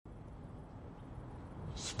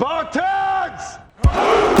Spartans!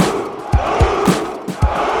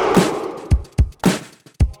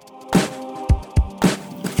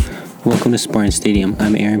 Welcome to Spartan Stadium.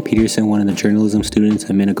 I'm Aaron Peterson, one of the journalism students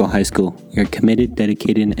at Minico High School. We are committed,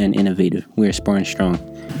 dedicated, and innovative. We are Spartan Strong.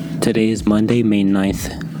 Today is Monday, May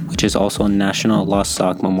 9th, which is also National Lost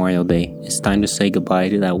Sock Memorial Day. It's time to say goodbye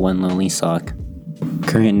to that one lonely sock.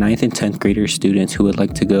 Current 9th and 10th grader students who would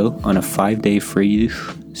like to go on a 5-day free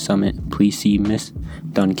youth summit, please see Miss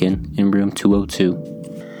Duncan in room 202.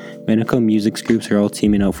 Minico music groups are all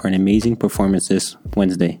teaming up for an amazing performance this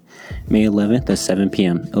Wednesday, May 11th at 7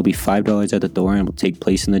 p.m. It'll be $5 at the door and will take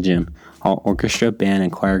place in the gym. All orchestra, band,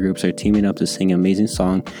 and choir groups are teaming up to sing amazing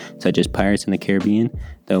songs such as Pirates in the Caribbean,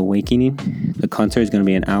 The Awakening. The concert is going to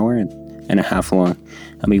be an hour and a half long.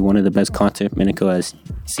 It'll be one of the best concerts Minico has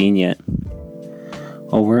seen yet.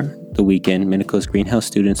 Over the weekend, Minico's greenhouse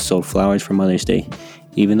students sold flowers for Mother's Day.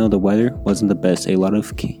 Even though the weather wasn't the best, a lot of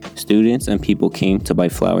students and people came to buy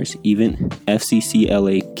flowers. Even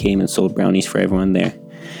FCCLA came and sold brownies for everyone there.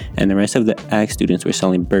 And the rest of the AG students were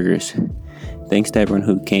selling burgers. Thanks to everyone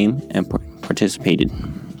who came and participated.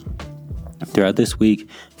 Throughout this week,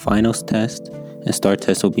 finals tests and STAR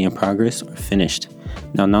tests will be in progress or finished.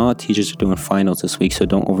 Now, not all teachers are doing finals this week, so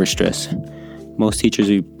don't overstress. Most teachers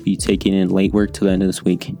will be taking in late work till the end of this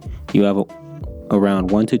week. You have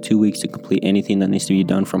around 1 to 2 weeks to complete anything that needs to be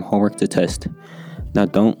done from homework to test. Now,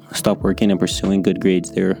 don't stop working and pursuing good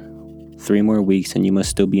grades. There are 3 more weeks and you must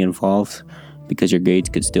still be involved because your grades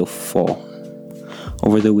could still fall.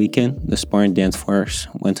 Over the weekend, the Spartan Dance Force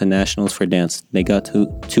went to nationals for dance. They got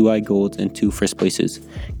 2 I golds and 2 first places.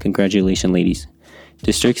 Congratulations, ladies.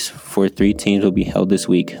 Districts for 3 teams will be held this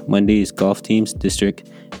week. Monday is golf teams district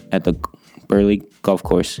at the Burley Golf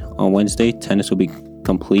Course. On Wednesday, tennis will be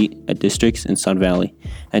complete at districts in Sun Valley,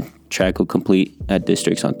 and track will complete at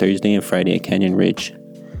districts on Thursday and Friday at Canyon Ridge.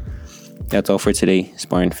 That's all for today,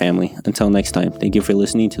 Spartan family. Until next time, thank you for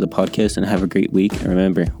listening to the podcast and have a great week. And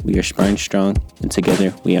remember, we are Spartan Strong, and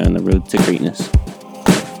together we are on the road to greatness.